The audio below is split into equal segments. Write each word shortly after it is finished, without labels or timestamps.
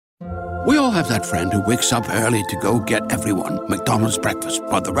We all have that friend who wakes up early to go get everyone McDonald's breakfast,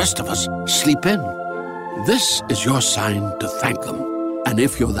 while the rest of us sleep in. This is your sign to thank them. And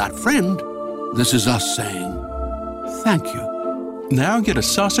if you're that friend, this is us saying thank you. Now get a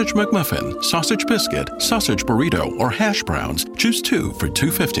sausage McMuffin, sausage biscuit, sausage burrito, or hash browns. Choose 2 for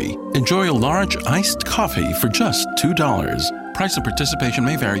 $2.50. Enjoy a large iced coffee for just $2. Price and participation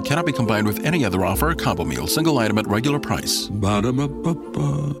may vary. Cannot be combined with any other offer or combo meal. Single item at regular price.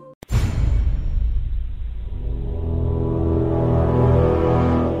 Ba-da-ba-ba-ba.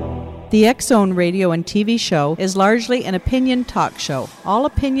 The X-Zone radio and TV show is largely an opinion talk show. All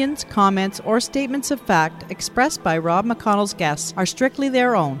opinions, comments, or statements of fact expressed by Rob McConnell's guests are strictly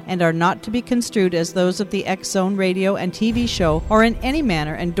their own and are not to be construed as those of the X-Zone radio and TV show or in any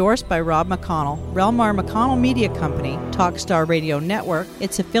manner endorsed by Rob McConnell, Relmar McConnell Media Company, Talkstar Radio Network,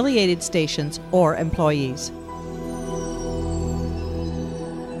 its affiliated stations, or employees.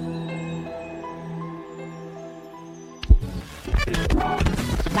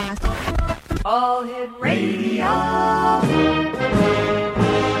 All Hit Radio.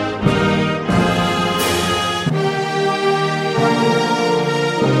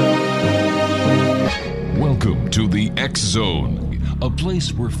 Welcome to the X Zone, a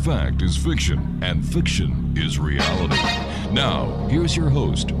place where fact is fiction and fiction is reality. Now, here's your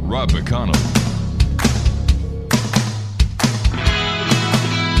host, Rob McConnell.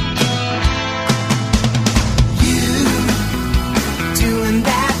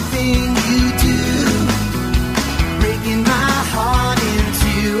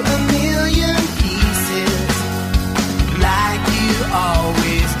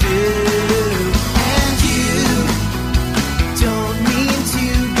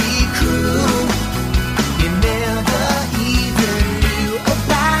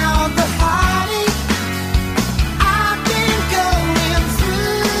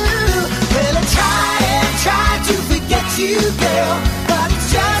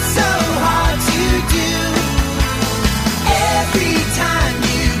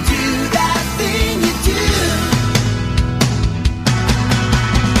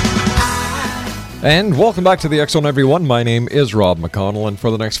 And welcome back to the X Zone, everyone. My name is Rob McConnell, and for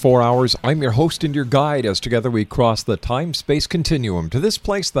the next 4 hours, I'm your host and your guide as together we cross the time-space continuum to this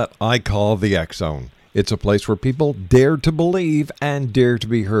place that I call the X Zone. It's a place where people dare to believe and dare to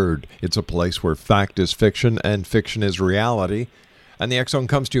be heard. It's a place where fact is fiction and fiction is reality. And the X Zone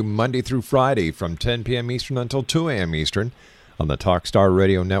comes to you Monday through Friday from 10 p.m. Eastern until 2 a.m. Eastern on the Talkstar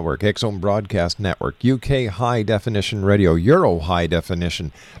Radio Network, X Zone Broadcast Network, UK High Definition Radio, Euro High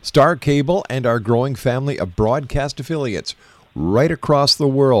Definition, Star Cable, and our growing family of broadcast affiliates right across the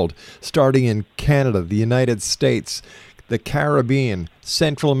world, starting in Canada, the United States, the Caribbean,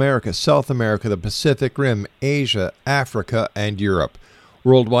 Central America, South America, the Pacific Rim, Asia, Africa, and Europe.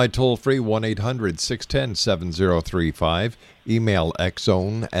 Worldwide toll-free 1-800-610-7035. Email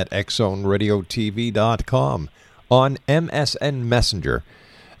xzone@xzoneradiotv.com. On MSN Messenger,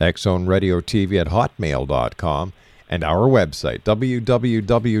 xzoneradiotv@hotmail.com, and our website,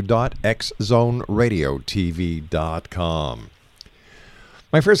 www.xzoneradiotv.com.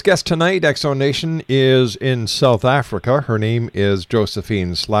 My first guest tonight, X Zone Nation, is in South Africa. Her name is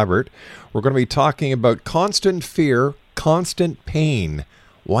Josephine SLABBERT. We're going to be talking about constant fear, constant pain,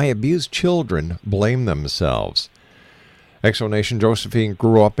 why abused children blame themselves. X Zone Nation, Josephine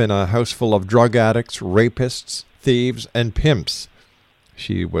grew up in a house full of drug addicts, rapists, thieves, and pimps.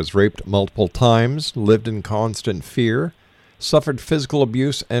 She was raped multiple times, lived in constant fear, suffered physical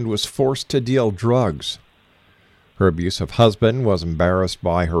abuse, and was forced to deal drugs. Her abusive husband was embarrassed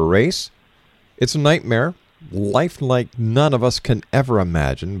by her race. It's a nightmare, life like none of us can ever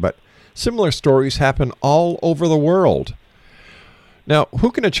imagine, but similar stories happen all over the world. Now, who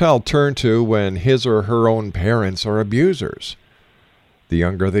can a child turn to when his or her own parents are abusers? The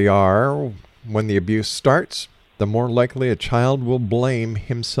younger they are when the abuse starts, the more likely a child will blame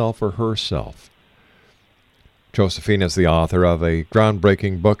himself or herself. Josephine is the author of a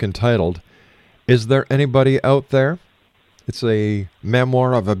groundbreaking book entitled, Is There Anybody Out There? It's a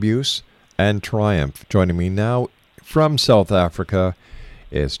memoir of abuse and triumph. Joining me now from South Africa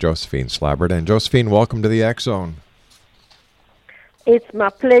is Josephine SLABBERT. And Josephine, welcome to the X Zone. It's my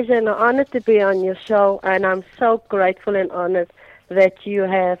pleasure and an honor to be on your show, and I'm so grateful and honored that you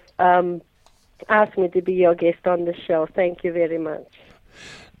have asked me to be your guest on the show. Thank you very much.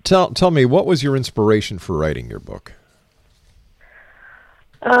 Tell me, what was your inspiration for writing your book?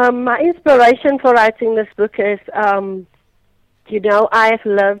 My inspiration for writing this book is, I've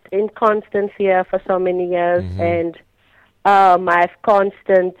lived in constant fear for so many years, and I've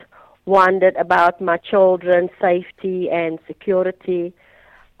constantly wondered about my children's safety and security.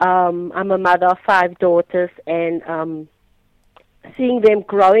 I'm a mother of 5 daughters, and seeing them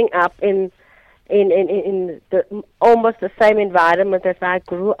growing up in almost the same environment as I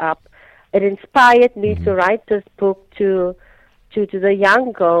grew up, it inspired me to write this book to the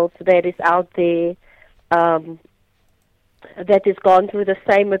young girls that is out there that has gone through the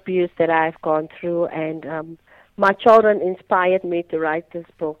same abuse that I've gone through, and my children inspired me to write this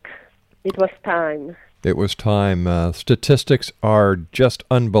book. It was time. It was time. Statistics are just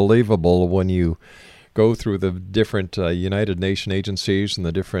unbelievable when you go through the different United Nations agencies and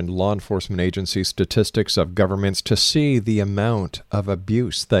the different law enforcement agencies, statistics of governments, to see the amount of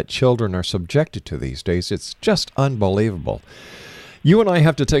abuse that children are subjected to these days. It's just unbelievable. You and I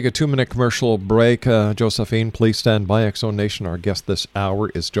have to take a 2-minute commercial break. Josephine, please stand by. X-Zone Nation, our guest this hour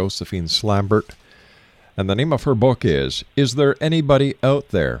is Josephine SLABBERT. And the name of her book is There Anybody Out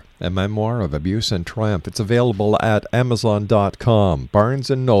There? A Memoir of Abuse and Triumph. It's available at Amazon.com, Barnes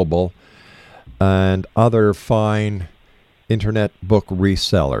 & Noble, and other fine internet book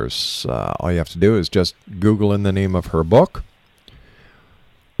resellers. All you have to do is just Google in the name of her book,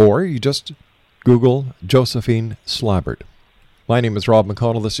 or you just Google Josephine SLABBERT. My name is Rob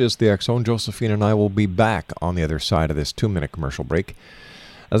McConnell. This is the X-Zone. Josephine and I will be back on the other side of this 2-minute commercial break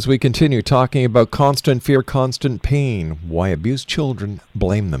as we continue talking about constant fear, constant pain, why abused children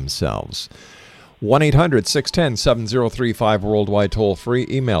blame themselves. 1-800-610-7035 worldwide toll-free.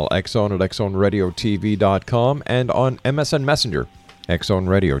 Email xzone@xzoneradiotv.com and on MSN Messenger,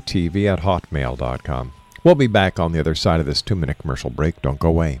 xzoneradiotv@hotmail.com. We'll be back on the other side of this 2-minute commercial break. Don't go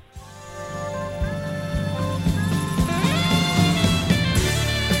away.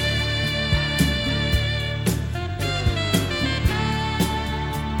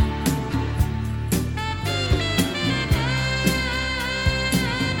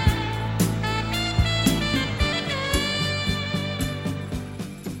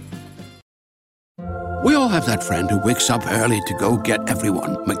 We all have that friend who wakes up early to go get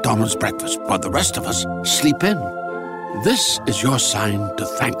everyone McDonald's breakfast while the rest of us sleep in. This is your sign to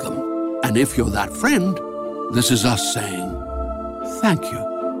thank them. And if you're that friend, this is us saying thank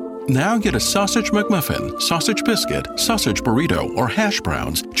you. Now get a sausage McMuffin, sausage biscuit, sausage burrito, or hash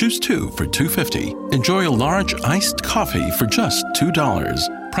browns. Choose 2 for $2.50. Enjoy a large iced coffee for just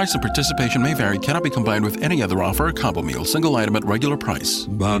 $2. Price and participation may vary. Cannot be combined with any other offer or combo meal. Single item at regular price.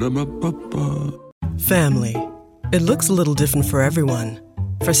 Ba-da-ba-ba-ba. Family. It looks a little different for everyone.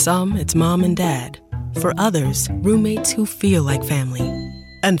 For some, it's mom and dad. For others, roommates who feel like family.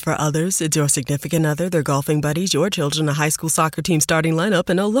 And for others, it's your significant other, their golfing buddies, your children, a high school soccer team starting lineup,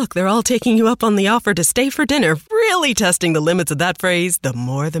 and oh look, they're all taking you up on the offer to stay for dinner, really testing the limits of that phrase, the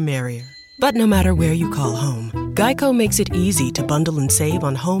more the merrier. But no matter where you call home, Geico makes it easy to bundle and save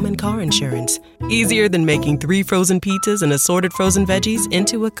on home and car insurance. Easier than making 3 frozen pizzas and assorted frozen veggies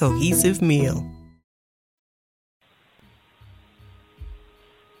into a cohesive meal.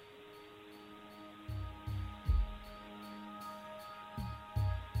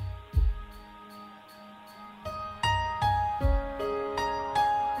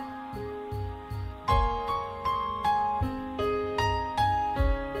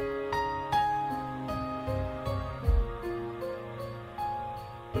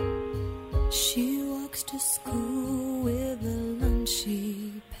 She walks to school with a lunch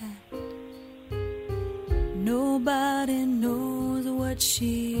she packed. Nobody knows what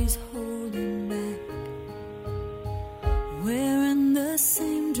she's holding back. Wearing the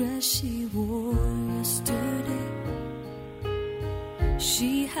same dress she wore yesterday.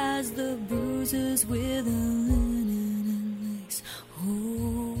 She has the bruises with a linen and lace.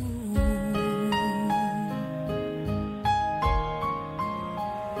 Oh.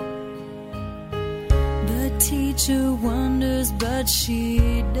 Teacher wonders, but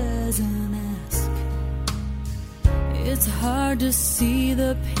she doesn't ask. It's hard to see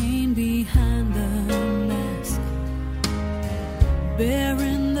the pain behind the mask,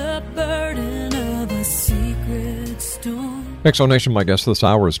 bearing the burden of a secret storm. X-Zone Nation, my guest this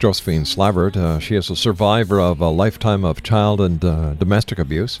hour is Josephine SLABBERT. She is a survivor of a lifetime of child and domestic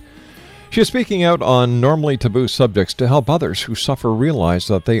abuse. She is speaking out on normally taboo subjects to help others who suffer realize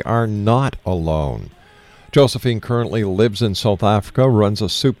that they are not alone. Josephine currently lives in South Africa, runs a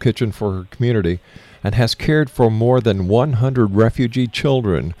soup kitchen for her community, and has cared for more than 100 refugee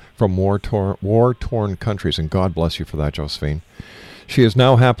children from war-torn countries. And God bless you for that, Josephine. She is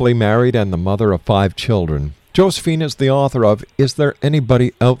now happily married and the mother of 5 children. Josephine is the author of Is There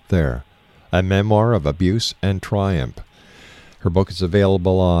Anybody Out There? A Memoir of Abuse and Triumph. Her book is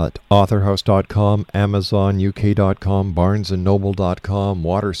available at authorhouse.com, amazonuk.com, barnesandnoble.com,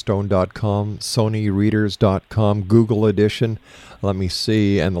 waterstone.com, sonyreaders.com, Google edition. Let me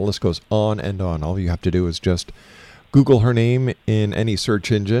see, and the list goes on and on. All you have to do is just Google her name in any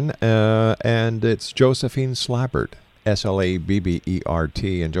search engine, and it's Josephine Slabbert,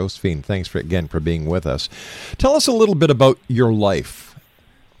 Slabbert. And Josephine, thanks for being with us. Tell us a little bit about your life.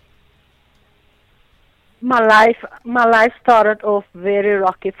 My life started off very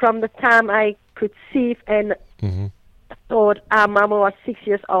rocky. From the time I could see and thought, our mama was 6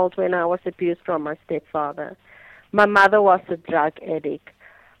 years old when I was abused from my stepfather. My mother was a drug addict.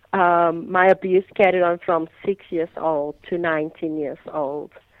 My abuse carried on from 6 years old to 19 years old.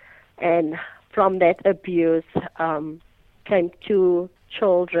 And from that abuse came two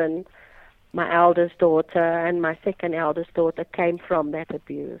children. My eldest daughter and my second eldest daughter came from that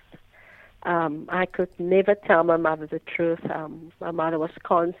abuse. I could never tell my mother the truth. My mother was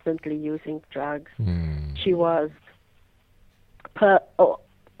constantly using drugs. She was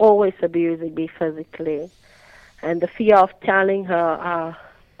always abusing me physically. And the fear of telling her,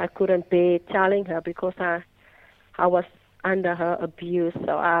 I couldn't bear telling her because I was under her abuse,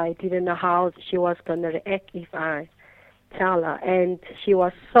 so I didn't know how she was going to react if I tell her. And she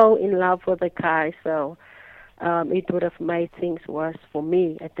was so in love with the guy, so it would have made things worse for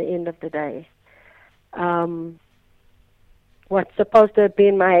me at the end of the day. What's supposed to have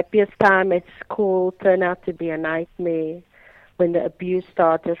been my happiest time at school turned out to be a nightmare when the abuse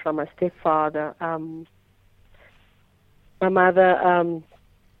started from my stepfather. My mother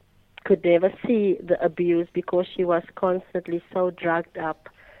could never see the abuse because she was constantly so drugged up,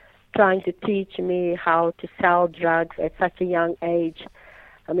 trying to teach me how to sell drugs at such a young age.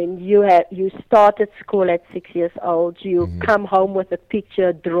 I mean, you started school at 6 years old. You come home with a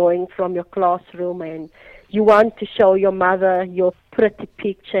picture drawing from your classroom, and you want to show your mother your pretty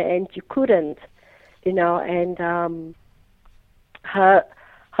picture, and you couldn't, And her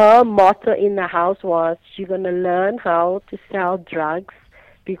motto in the house was, "You're going to learn how to sell drugs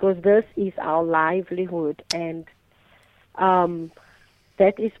because this is our livelihood." And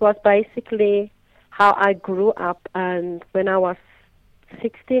that was basically how I grew up. And when I was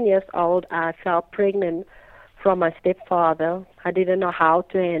 16 years old, I fell pregnant from my stepfather. I didn't know how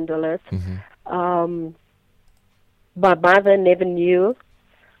to handle it. My mother never knew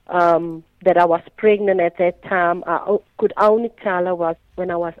that I was pregnant at that time. I could only tell her was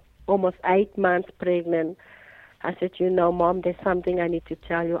when I was almost 8 months pregnant. I said, Mom, there's something I need to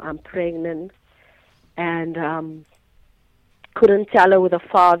tell you. I'm pregnant. And couldn't tell her with the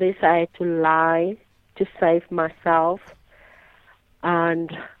father, so I had to lie to save myself. And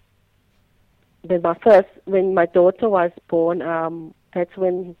then when my daughter was born, that's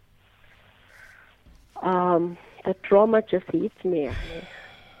when the trauma just hit me.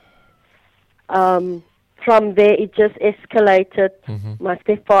 From there, it just escalated. My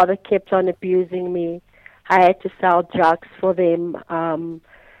stepfather kept on abusing me. I had to sell drugs for them.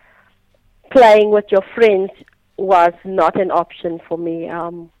 Playing with your friends was not an option for me.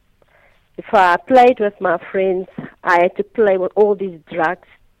 If I played with my friends, I had to play with all these drugs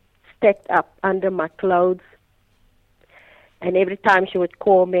stacked up under my clothes. And every time she would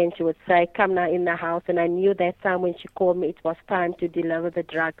call me and she would say, "Come now in the house." And I knew that time when she called me, it was time to deliver the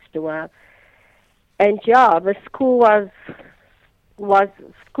drugs to her. And the school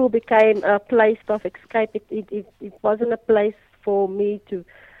became a place of escape. It wasn't a place for me to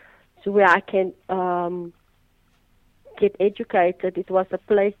where I can get educated. It was a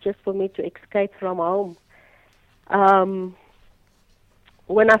place just for me to escape from home.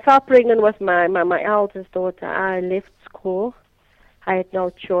 When I fell pregnant with my eldest daughter, I left school. I had no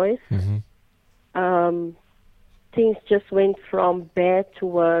choice. Things just went from bad to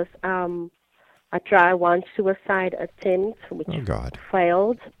worse. I tried one suicide attempt, which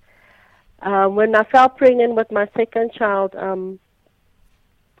failed. When I fell pregnant with my second child,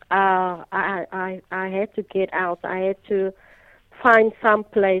 I had to get out. I had to find some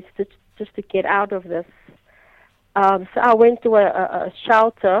place just to get out of this. So I went to a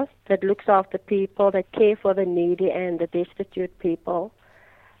shelter that looks after people, that care for the needy and the destitute people.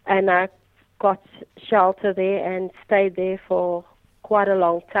 And I got shelter there and stayed there for quite a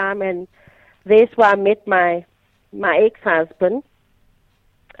long time. And there's where I met my ex-husband.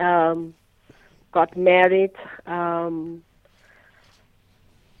 Got married.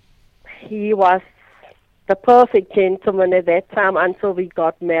 He was the perfect gentleman at that time until we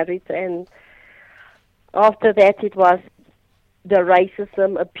got married. And after that, it was the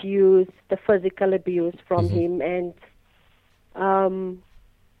racism, abuse, the physical abuse from him. And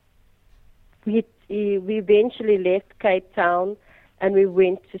we eventually left Cape Town, and we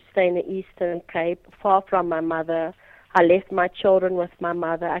went to stay in the Eastern Cape, far from my mother. I left my children with my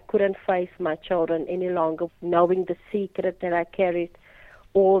mother. I couldn't face my children any longer, knowing the secret that I carried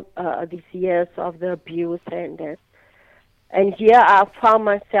all these years of the abuse and that. And here I found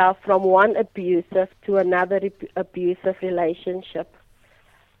myself from one abusive to another abusive relationship.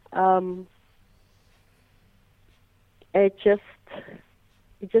 It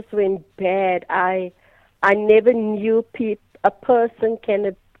just went bad. I never knew a person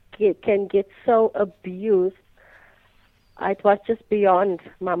can get so abused. It was just beyond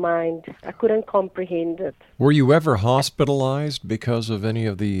my mind. I couldn't comprehend it. Were you ever hospitalized because of any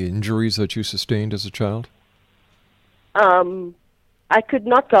of the injuries that you sustained as a child? I could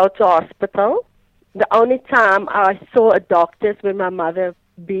not go to hospital. The only time I saw a doctor is when my mother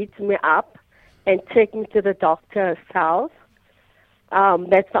beat me up and took me to the doctor herself.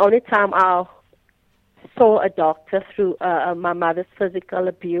 That's the only time I saw a doctor through my mother's physical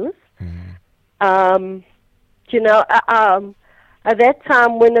abuse. At that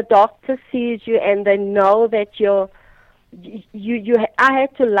time when a doctor sees you and they know that I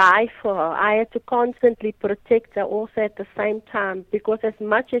had to lie for her. I had to constantly protect her also at the same time, because as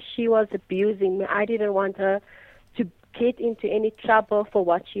much as she was abusing me, I didn't want her to get into any trouble for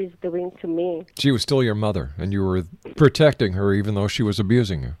what she's doing to me. She was still your mother, and you were protecting her even though she was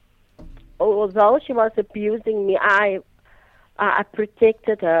abusing you. Although she was abusing me, I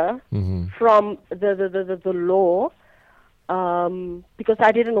protected her from the law, because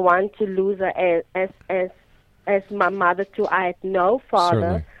I didn't want to lose her as my mother too. I had no father.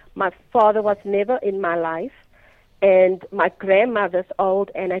 Certainly. My father was never in my life, and my grandmother's old,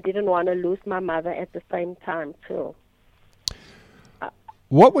 and I didn't want to lose my mother at the same time too.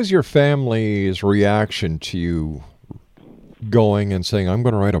 What was your family's reaction to you going and saying, "I'm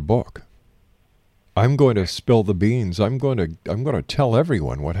going to write a book. I'm going to spill the beans. I'm going to tell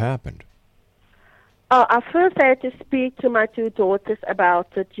everyone what happened"? I first had to speak to my two daughters about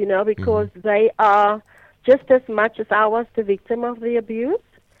it, because they are just as much as I was the victim of the abuse.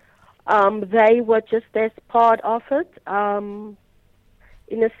 They were just as part of it,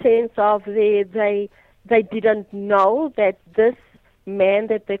 in a sense of they didn't know that this man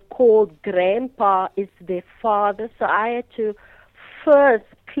that they called Grandpa is their father. So I had to first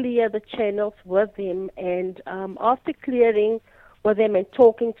clear the channels with him, and after clearing with them and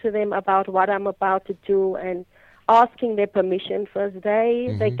talking to them about what I'm about to do and asking their permission first,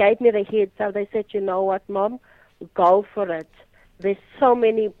 they gave me the heads up. They said, "You know what, Mom, go for it. There's so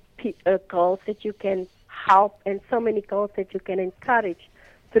many girls that you can help and so many girls that you can encourage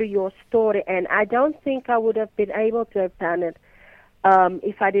through your story." And I don't think I would have been able to have done it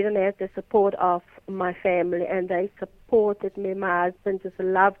if I didn't have the support of my family, and they supported me. My husband just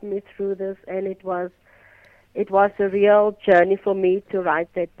loved me through this, and it was a real journey for me to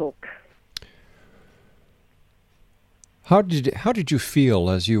write that book. How did you feel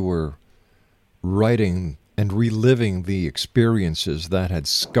as you were writing and reliving the experiences that had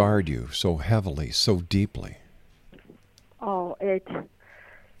scarred you so heavily, so deeply? Oh,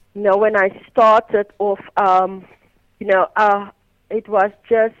 when I started off, it was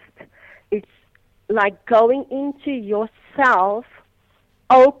just, it's like going into yourself,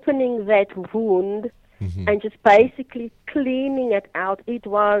 opening that wound, and just basically cleaning it out. It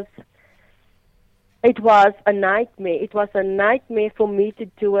was a nightmare. It was a nightmare for me to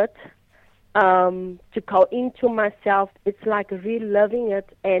do it, to go into myself. It's like reliving it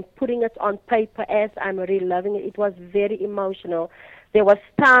and putting it on paper as I'm reliving it. It was very emotional. There was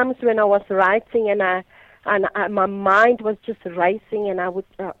times when I was writing and my mind was just racing, and I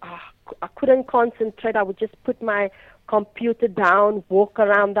couldn't concentrate. I would just put my computer down, walk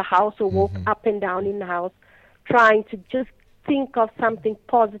around the house or walk up and down in the house, trying to just think of something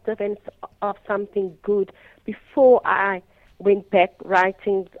positive and of something good before I went back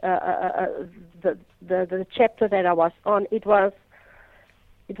writing the chapter that I was on. It was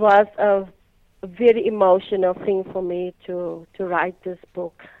a very emotional thing for me to write this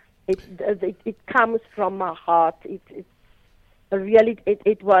book. It comes from my heart. It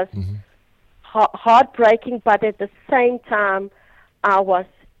was heartbreaking, but at the same time, I was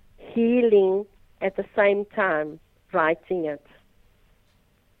healing at the same time writing it.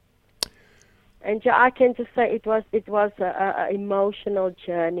 And I can just say it was a emotional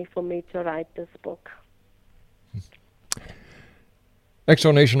journey for me to write this book.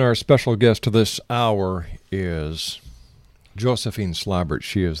 Exo Nation, our special guest this hour is Josephine SLABBERT.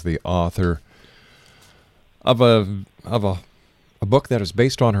 She is the author of a book that is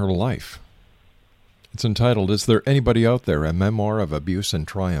based on her life. It's entitled, "Is There Anybody Out There? A Memoir of Abuse and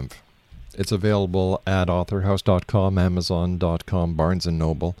Triumph." It's available at authorhouse.com, amazon.com, Barnes &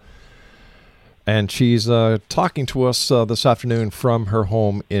 Noble. And she's talking to us this afternoon from her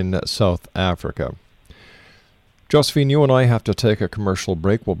home in South Africa. Josephine, you and I have to take a commercial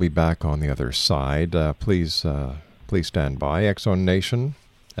break. We'll be back on the other side. Please stand by. X-Zone Nation,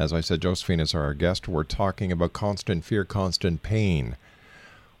 as I said, Josephine is our guest. We're talking about constant fear, constant pain.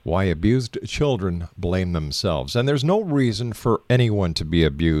 Why abused children blame themselves. And there's no reason for anyone to be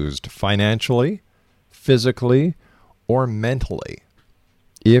abused financially, physically, or mentally.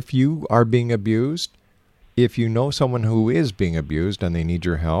 If you are being abused, if you know someone who is being abused and they need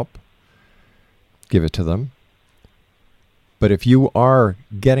your help, give it to them. But if you are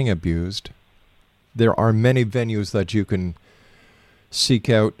getting abused, there are many venues that you can seek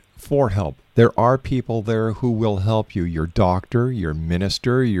out for help. There are people there who will help you. Your doctor, your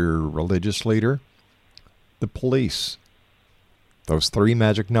minister, your religious leader, the police. Those 3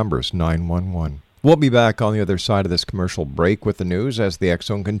 magic numbers, 911. We'll be back on the other side of this commercial break with the news as the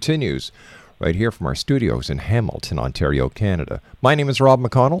X-Zone continues, right here from our studios in Hamilton, Ontario, Canada. My name is Rob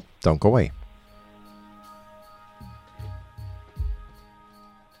McConnell. Don't go away.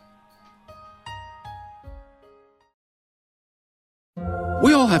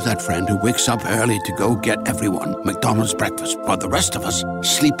 We all have that friend who wakes up early to go get everyone McDonald's breakfast, while the rest of us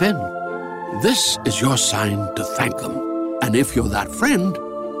sleep in. This is your sign to thank them. And if you're that friend,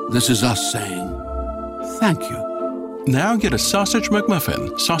 this is us saying thank you. Now get a sausage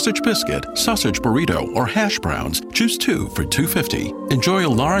McMuffin, sausage biscuit, sausage burrito, or hash browns. Choose 2 for $2.50. Enjoy a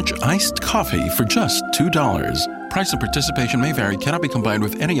large iced coffee for just $2. Price and participation may vary. Cannot be combined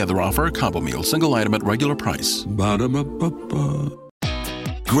with any other offer or combo meal. Single item at regular price. Ba-da-ba-ba-ba.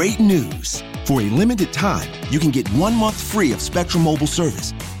 Great news! For a limited time, you can get 1 month free of Spectrum Mobile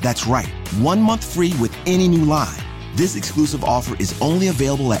service. That's right, 1 month free with any new line. This exclusive offer is only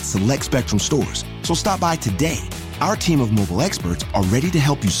available at select Spectrum stores, so stop by today. Our team of mobile experts are ready to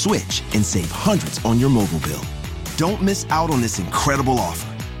help you switch and save hundreds on your mobile bill. Don't miss out on this incredible offer.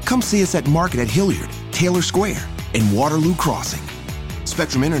 Come see us at Market at Hilliard, Taylor Square, and Waterloo Crossing.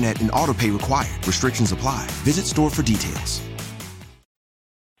 Spectrum Internet and autopay required. Restrictions apply. Visit store for details.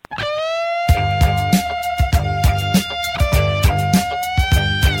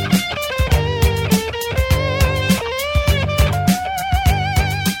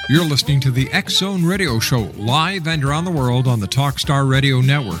 You're listening to the X-Zone Radio Show, live and around the world on the Talkstar Radio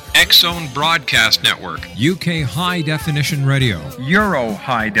Network, X-Zone Broadcast Network, UK High Definition Radio, Euro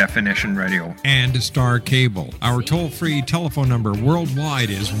High Definition Radio, and Star Cable. Our toll-free telephone number worldwide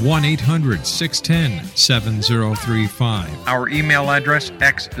is 1-800-610-7035. Our email address,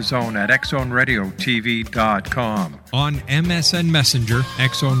 xzone@xzoneradiotv.com. On MSN Messenger,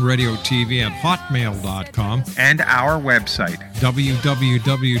 xzoneradiotv@hotmail.com, and our website,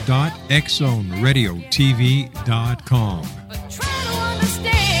 www.xzoneradiotv.com.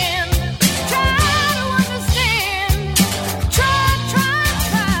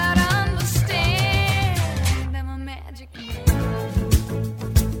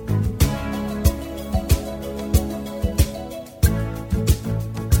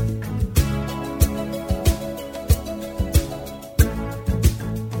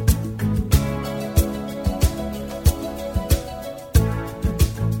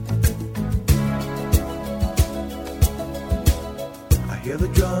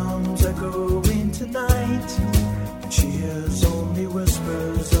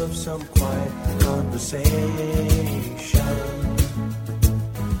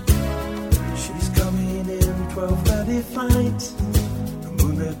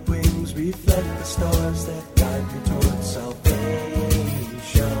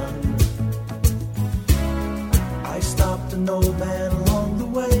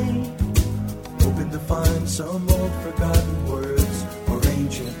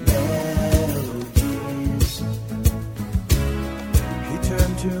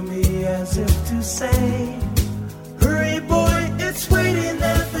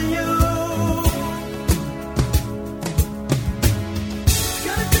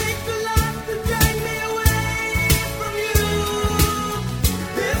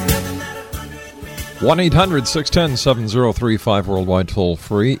 One 1-800-610-7035 worldwide toll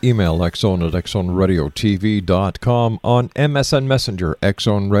free. Email xzone@xzoneradiotv.com. On MSN Messenger,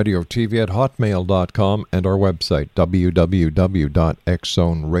 xzoneradiotv@hotmail.com, and our website,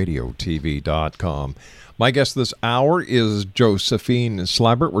 www.xzoneradiotv.com. My guest this hour is Josephine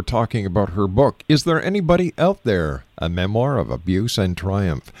SLABBERT. We're talking about her book, Is There Anybody Out There? A Memoir of Abuse and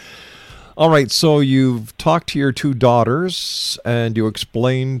Triumph. All right, so you've talked to your two daughters and you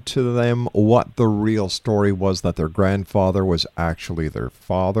explained to them what the real story was, that their grandfather was actually their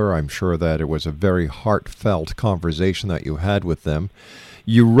father. I'm sure that it was a very heartfelt conversation that you had with them.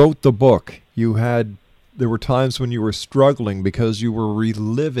 You wrote the book. There were times when you were struggling because you were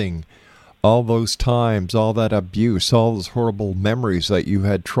reliving all those times, all that abuse, all those horrible memories that you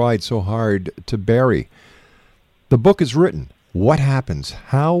had tried so hard to bury. The book is written. What happens?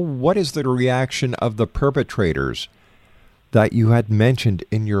 What is the reaction of the perpetrators that you had mentioned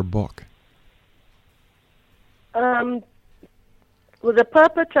in your book? Well, the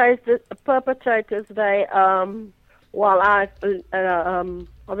perpetrators, they, while I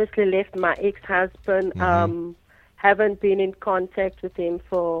obviously left my ex-husband, haven't been in contact with him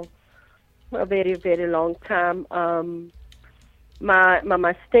for a very, very long time.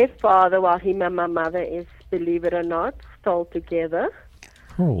 My stepfather, while him and my mother is, believe it or not, still together.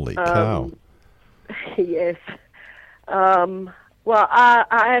 Holy cow. Yes. Well,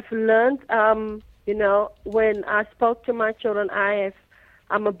 I have learned, when I spoke to my children,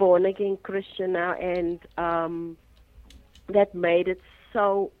 I'm a born-again Christian now, and that made it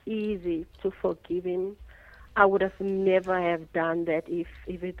so easy to forgive him. I would have never have done that if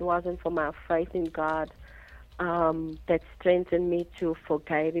it wasn't for my faith in God that strengthened me to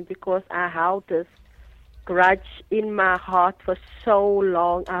forgive him, because I held this grudge in my heart for so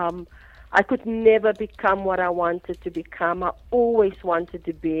long. I could never become what I wanted to become. I always wanted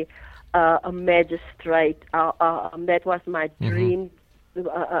to be a magistrate. That was my dream,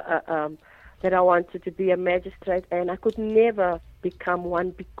 that I wanted to be a magistrate, and I could never become one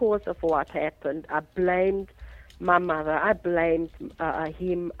because of what happened. I blamed my mother, I blamed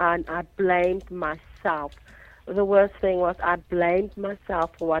him, and I blamed myself. The worst thing was I blamed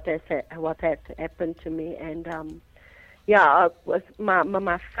myself for what had happened to me, and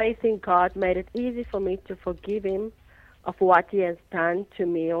my faith in God made it easy for me to forgive him of what he has done to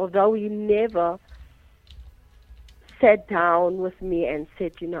me. Although he never sat down with me and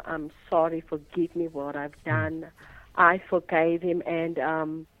said, I'm sorry, forgive me for what I've done. I forgave him, and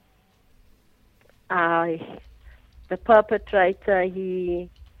the perpetrator, he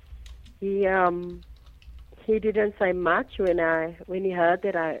didn't say much when he heard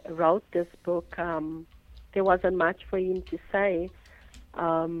that I wrote this book. There wasn't much for him to say.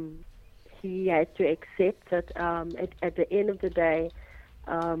 He had to accept it. At the end of the day,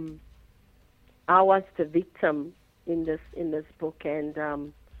 I was the victim in this book,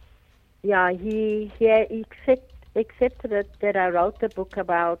 and he accepted it, that I wrote the book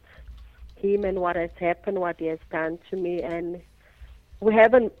about him and what has happened, what he has done to me, and we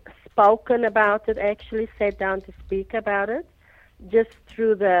haven't spoken about it, actually sat down to speak about it, just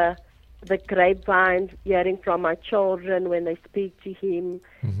through the grapevine, hearing from my children when they speak to him.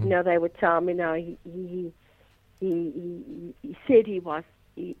 They would tell me, he said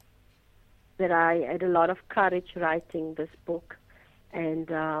that I had a lot of courage writing this book,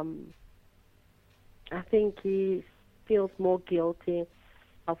 and I think he feels more guilty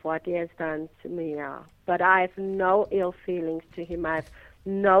of what he has done to me now. But I have no ill feelings to him. I have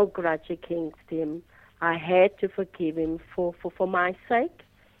no grudge against him. I had to forgive him for my sake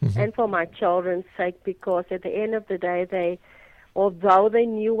and for my children's sake, because at the end of the day, although they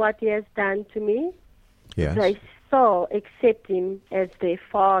knew what he has done to me, they still accept him as their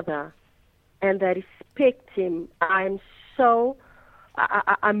father, and they respect him. I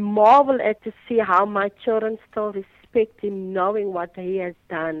marvel at to see how my children still respect him, knowing what he has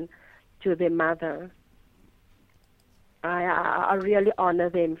done to their mother. I really honor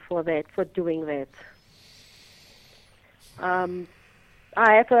them for that, for doing that.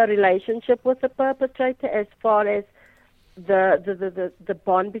 I have a relationship with the perpetrator as far as the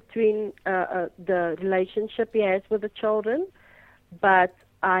bond between the relationship he has with the children, but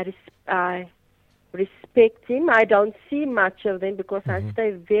I respect him. I don't see much of them because I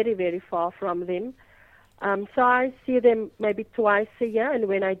stay very, very far from them. So I see them maybe twice a year, and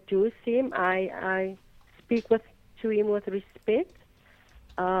when I do see him, I speak to him with respect,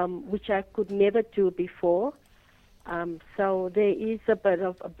 which I could never do before. So there is a bit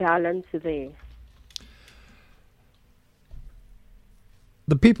of a balance there.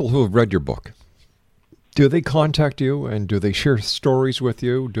 The people who have read your book, do they contact you and do they share stories with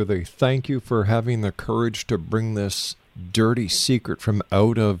you? Do they thank you for having the courage to bring this dirty secret from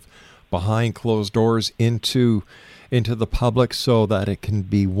out of behind closed doors into the public so that it can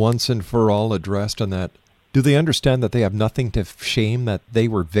be once and for all addressed, and that do they understand that they have nothing to shame, that they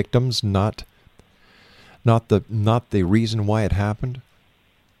were victims, not the reason why it happened?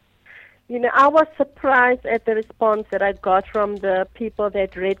 I was surprised at the response that I got from the people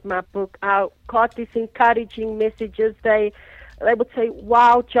that read my book. I got these encouraging messages. They would say,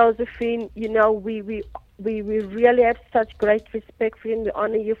 "Wow, Josephine, we really have such great respect for you, and we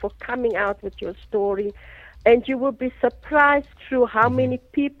honor you for coming out with your story." And you will be surprised through how many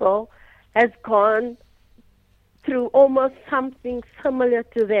people has gone through almost something similar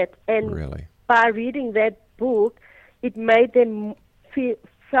to that. And Really? by reading that book, it made them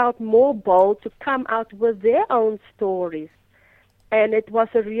felt more bold to come out with their own stories. And it was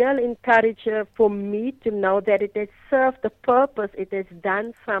a real encourager for me to know that it has served the purpose. It has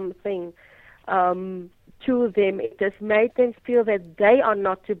done something to them. It has made them feel that they are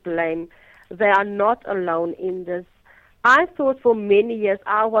not to blame. They are not alone in this. I thought for many years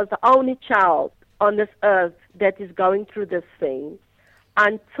I was the only child on this earth that is going through this thing,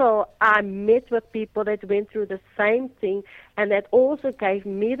 until I met with people that went through the same thing, and that also gave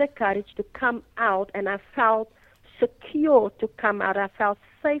me the courage to come out, and I felt secure to come out. I felt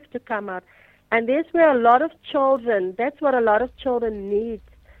safe to come out. And that's what a lot of children need.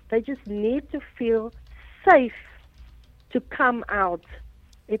 They just need to feel safe to come out.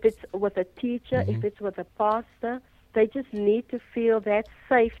 If it's with a teacher, if it's with a pastor, they just need to feel that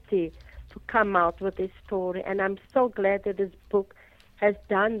safety to come out with their story. And I'm so glad that this book has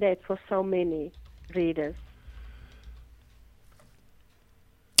done that for so many readers.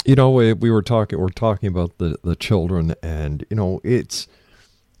 We're talking about the children, and it's,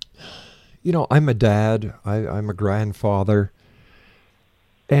 I'm a dad, I'm a grandfather,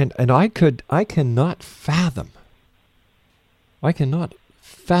 and I cannot fathom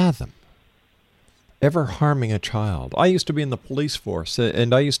ever harming a child. I used to be in the police force,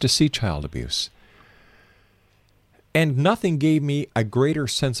 and I used to see child abuse. And nothing gave me a greater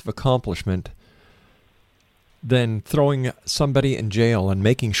sense of accomplishment than throwing somebody in jail and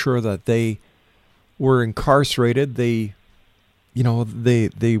making sure that they were incarcerated, they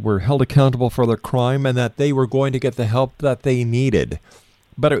were held accountable for their crime, and that they were going to get the help that they needed.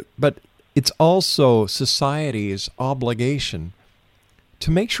 But it's also society's obligation to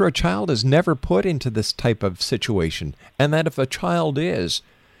make sure a child is never put into this type of situation, and that if a child is,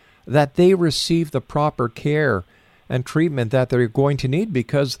 that they receive the proper care and treatment that they're going to need,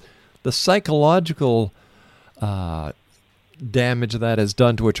 because the psychological damage that is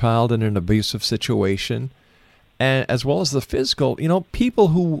done to a child in an abusive situation, and as well as the physical, people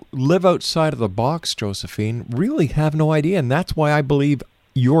who live outside of the box, Josephine, really have no idea, and that's why I believe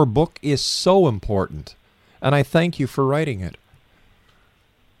your book is so important, and I thank you for writing it.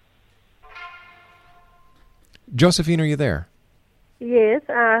 Josephine, are you there? Yes,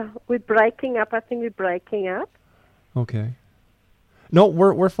 we're breaking up. I think we're breaking up. Okay. No,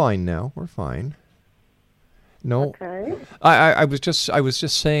 we're fine now. We're fine. No. Okay. I was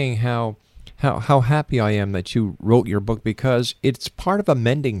just saying how happy I am that you wrote your book, because it's part of a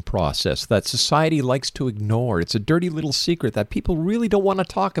mending process that society likes to ignore. It's a dirty little secret that people really don't want to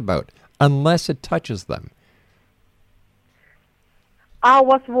talk about unless it touches them. I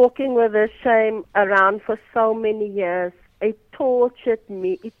was walking with this shame around for so many years. It tortured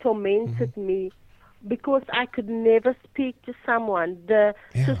me. It tormented me, because I could never speak to someone. The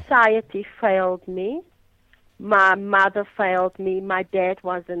society failed me. My mother failed me. My dad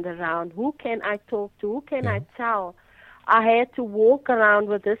wasn't around. Who can I talk to? Who can I tell? I had to walk around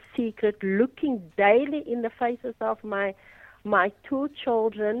with this secret, looking daily in the faces of my two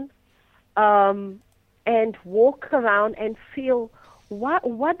children, and walk around and feel,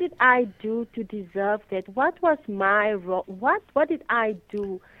 what did I do to deserve that? What was my wrong? What did I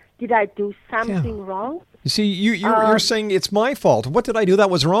do? Did I do something wrong? You see, you're saying it's my fault. What did I do that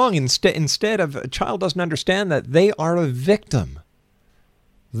was wrong? Instead of, a child doesn't understand that they are a victim.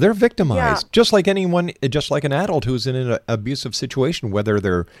 They're victimized, just like anyone, just like an adult who's in an abusive situation,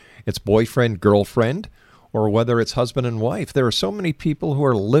 whether it's boyfriend, girlfriend, or whether it's husband and wife. There are so many people who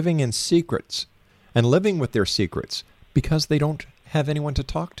are living in secrets and living with their secrets because they don't have anyone to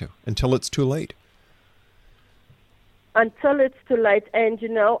talk to until it's too late. Until it's too late. And,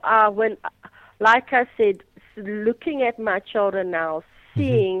 when, like I said, looking at my children now,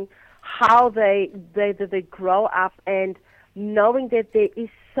 seeing how they grow up, and knowing that there is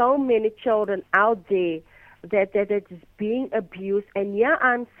so many children out there that is being abused, and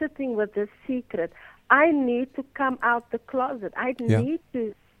I'm sitting with this secret. I need to come out the closet. I need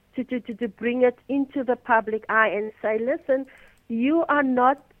to bring it into the public eye and say, listen, you are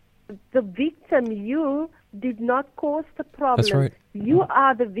not the victim. You did not cause the problem. That's right. You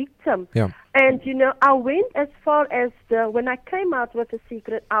are the victim. Yeah. And, I went as far as when I came out with the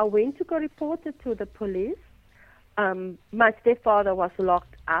secret, I went to go report it to the police. My stepfather was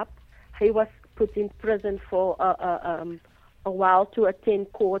locked up. he was put in prison for a while to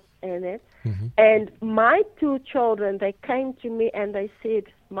attend court and it. Mm-hmm. And my 2 children, they came to me and they said,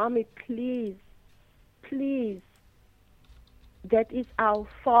 "Mommy, please, that is our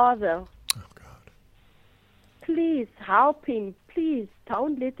father. Oh, God. Please help him. Please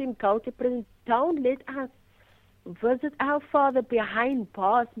don't let him go to prison. Don't let us visit our father behind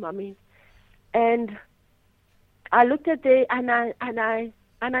bars, Mommy." And I looked at it and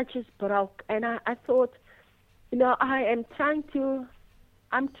I just broke. And I thought, I'm trying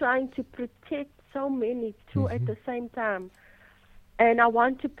to protect so many too at the same time. And I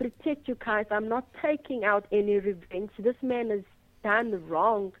want to protect you guys. I'm not taking out any revenge. This man has done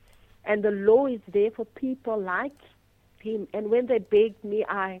wrong, and the law is there for people like him. And when they begged me,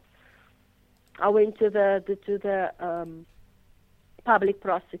 I went to the public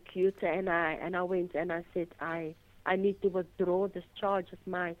prosecutor, and I went and I said I need to withdraw this charge of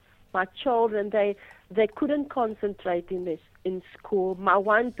my children. They couldn't concentrate in school. My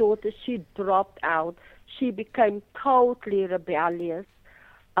one daughter, she dropped out. She became totally rebellious.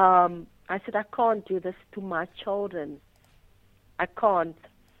 I said, I can't do this to my children. I can't.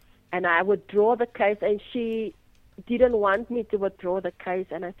 And I withdrew the case, and she didn't want me to withdraw the case.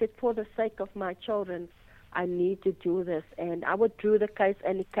 And I said, for the sake of my children, I need to do this. And I withdrew the case,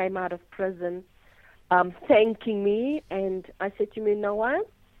 and he came out of prison thanking me. And I said to him, you know what?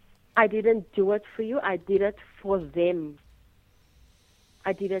 I didn't do it for you. I did it for them.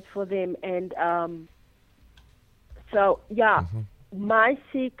 And my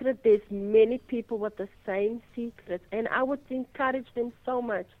secret, there's many people with the same secret, and I would encourage them so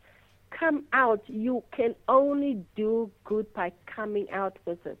much. Come out. You can only do good by coming out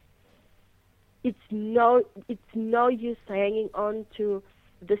with it. It's no use hanging on to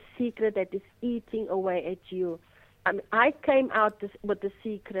the secret that is eating away at you. I came out with the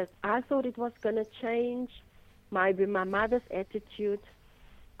secret. I thought it was going to change my mother's attitude.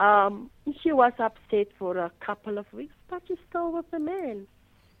 She was upset for a couple of weeks, but she still was a man.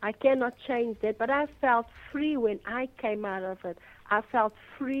 I cannot change that, but I felt free when I came out of it. I felt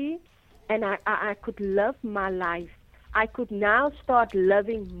free, and I could live my life. I could now start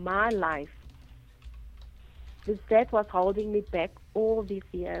living my life. Because that was holding me back all these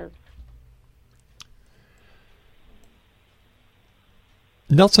years.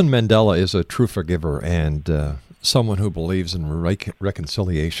 Nelson Mandela is a true forgiver and someone who believes in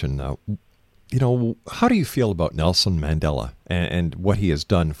reconciliation. How do you feel about Nelson Mandela and what he has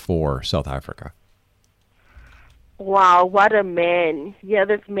done for South Africa? Wow, what a man. Yeah,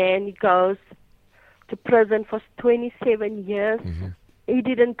 this man, he goes to prison for 27 years. Mm-hmm. He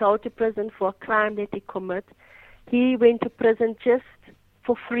didn't go to prison for a crime that he committed. He went to prison just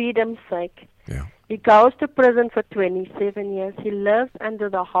for freedom's sake. Yeah. He goes to prison for 27 years. He lives under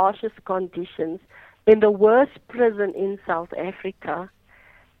the harshest conditions in the worst prison in South Africa.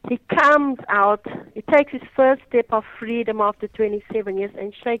 He comes out, he takes his first step of freedom after 27 years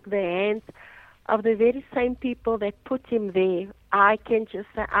and shakes the hands of the very same people that put him there. I can just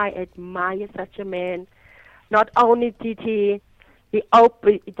say I admire such a man. Not only did he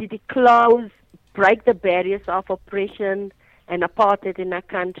break the barriers of oppression and apartheid in our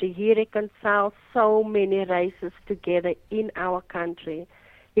country, he reconciled so many races together in our country.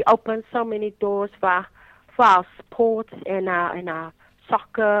 He opened so many doors for our sports and our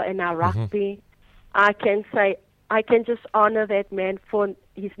soccer and our rugby. Mm-hmm. I can just honor that man for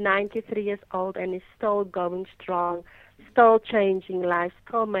he's 93 years old and he's still going strong, still changing lives,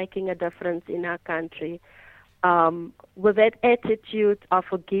 still making a difference in our country. With that attitude of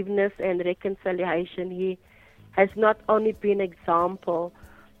forgiveness and reconciliation, he has not only been an example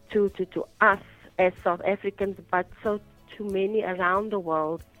to us as South Africans, but so to many around the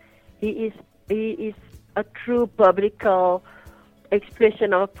world. He is a true biblical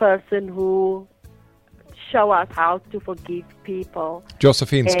expression of a person who show us how to forgive people.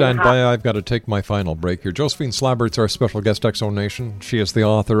 Josephine, stand by. I've got to take my final break here. Josephine Slabbert's our special guest, Exo Nation. She is the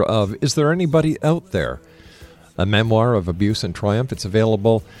author of Is There Anybody Out There? A memoir of abuse and triumph. It's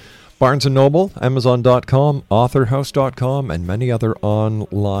available Barnes & Noble, Amazon.com, AuthorHouse.com, and many other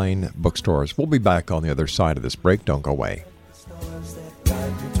online bookstores. We'll be back on the other side of this break. Don't go away.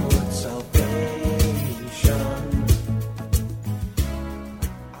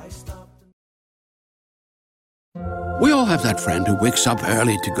 We all have that friend who wakes up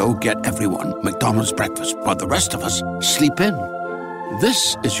early to go get everyone McDonald's breakfast, while the rest of us sleep in.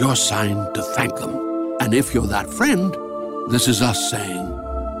 This is your sign to thank them. And if you're that friend, this is us saying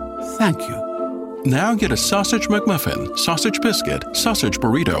thank you. Now get a sausage McMuffin, sausage biscuit, sausage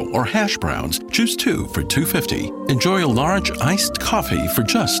burrito, or hash browns. Choose 2 for $2.50. Enjoy a large iced coffee for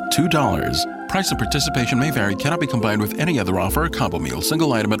just $2. Price and participation may vary. Cannot be combined with any other offer or combo meal.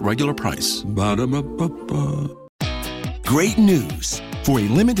 Single item at regular price. Ba-da-ba-ba-ba. Great news! For a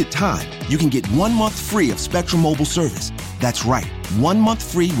limited time, you can get 1 month free of Spectrum Mobile service. That's right, 1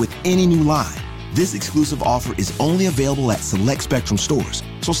 month free with any new line. This exclusive offer is only available at select Spectrum stores,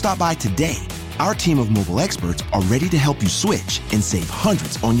 so stop by today. Our team of mobile experts are ready to help you switch and save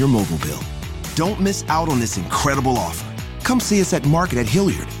hundreds on your mobile bill. Don't miss out on this incredible offer. Come see us at Market at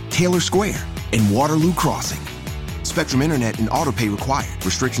Hilliard, Taylor Square, and Waterloo Crossing. Spectrum Internet and autopay required.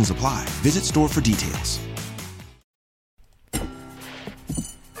 Restrictions apply. Visit store for details.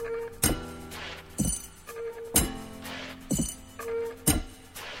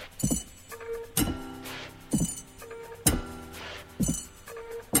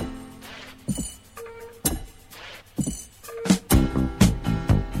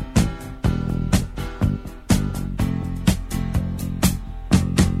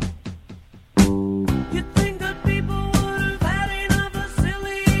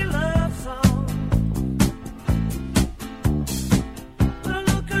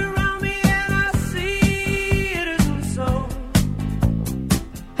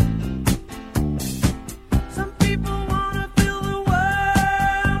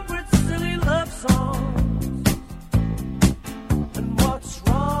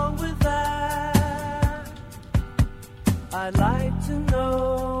 I'd like to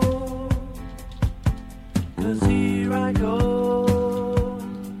know, 'cause here I go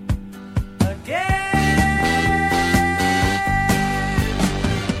again.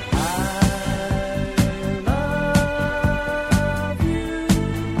 I love you.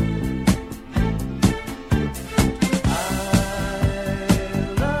 I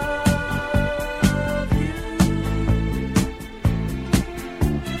love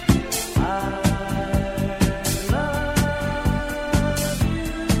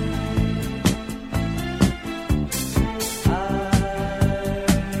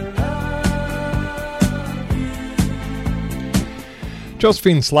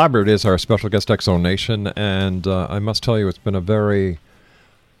Josephine SLABBERT is our special guest, X-Zone Nation, and I must tell you it's been a very,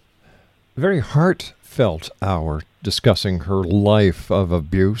 very heartfelt hour discussing her life of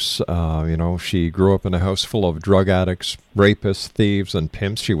abuse. She grew up in a house full of drug addicts, rapists, thieves, and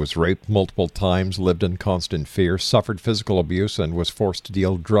pimps. She was raped multiple times, lived in constant fear, suffered physical abuse, and was forced to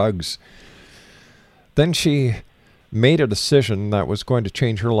deal drugs. Then she made a decision that was going to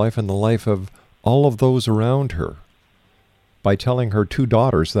change her life and the life of all of those around her, by telling her two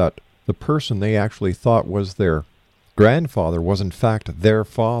daughters that the person they actually thought was their grandfather was in fact their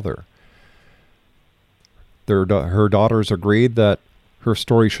father. Her daughters agreed that her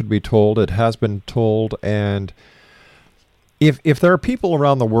story should be told. It has been told, and if there are people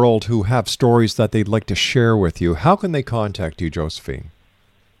around the world who have stories that they'd like to share with you, how can they contact you, Josephine?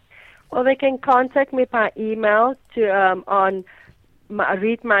 Well, they can contact me by email to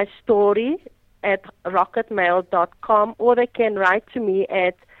read my story at rocketmail.com, or they can write to me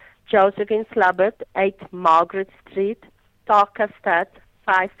at Josephine SLABBERT, 8 Margaret Street, Tarkastad,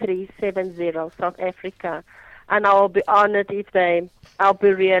 5370, South Africa. And I'll be really honored if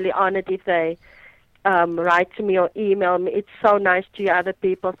they write to me or email me. It's so nice to hear other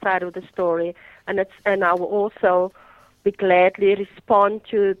people's side of the story, and I will also be gladly respond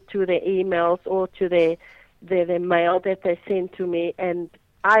to their emails or to the mail that they send to me. And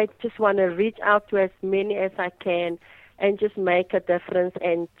I just want to reach out to as many as I can and just make a difference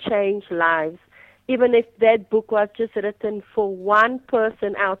and change lives. Even if that book was just written for one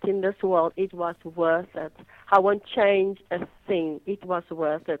person out in this world, it was worth it. I won't change a thing. It was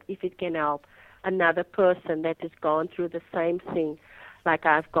worth it if it can help another person that has gone through the same thing like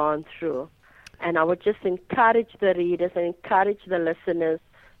I've gone through. And I would just encourage the readers and encourage the listeners,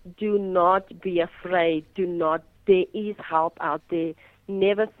 do not be afraid. There is help out there.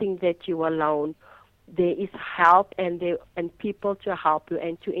 Never think that you're alone. There is help and people to help you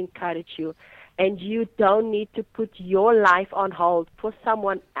and to encourage you. And you don't need to put your life on hold for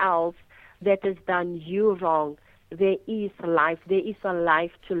someone else that has done you wrong. There is life. There is a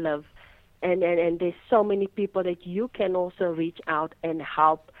life to live. And there's so many people that you can also reach out and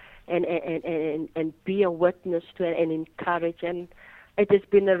help and be a witness to and encourage. And it has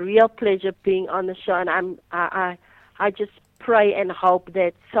been a real pleasure being on the show. And I just pray and hope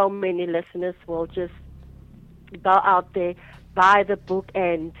that so many listeners will just go out there, buy the book,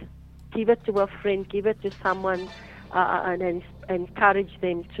 and give it to a friend, give it to someone, and encourage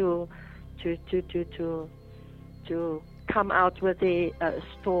them to come out with their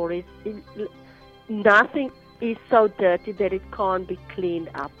stories. nothing is so dirty that it can't be cleaned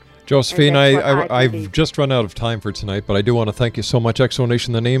up. Josephine, And that's what I I've believe. just run out of time for tonight, but I do want to thank you so much, X Zone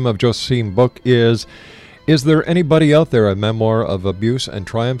Nation. The name of Josephine's book is There Anybody Out There? A Memoir of Abuse and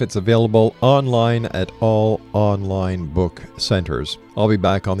Triumph. It's available online at all online book centers. I'll be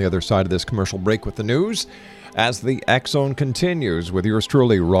back on the other side of this commercial break with the news as the X Zone continues with yours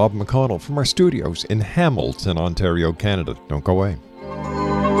truly, Rob McConnell, from our studios in Hamilton, Ontario, Canada. Don't go away.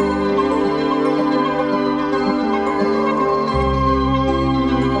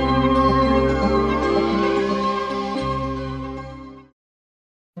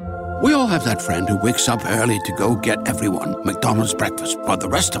 We all have that friend who wakes up early to go get everyone McDonald's breakfast, while the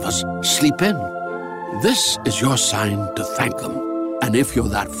rest of us sleep in. This is your sign to thank them. And if you're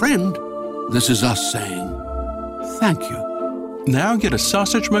that friend, this is us saying thank you. Now get a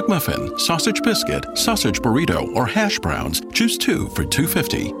sausage McMuffin, sausage biscuit, sausage burrito, or hash browns. Choose 2 for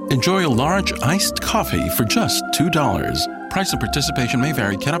 $2.50. Enjoy a large iced coffee for just $2. Price and participation may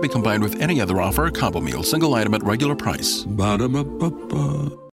vary. Cannot be combined with any other offer or combo meal. Single item at regular price. Ba-da-ba-ba-ba.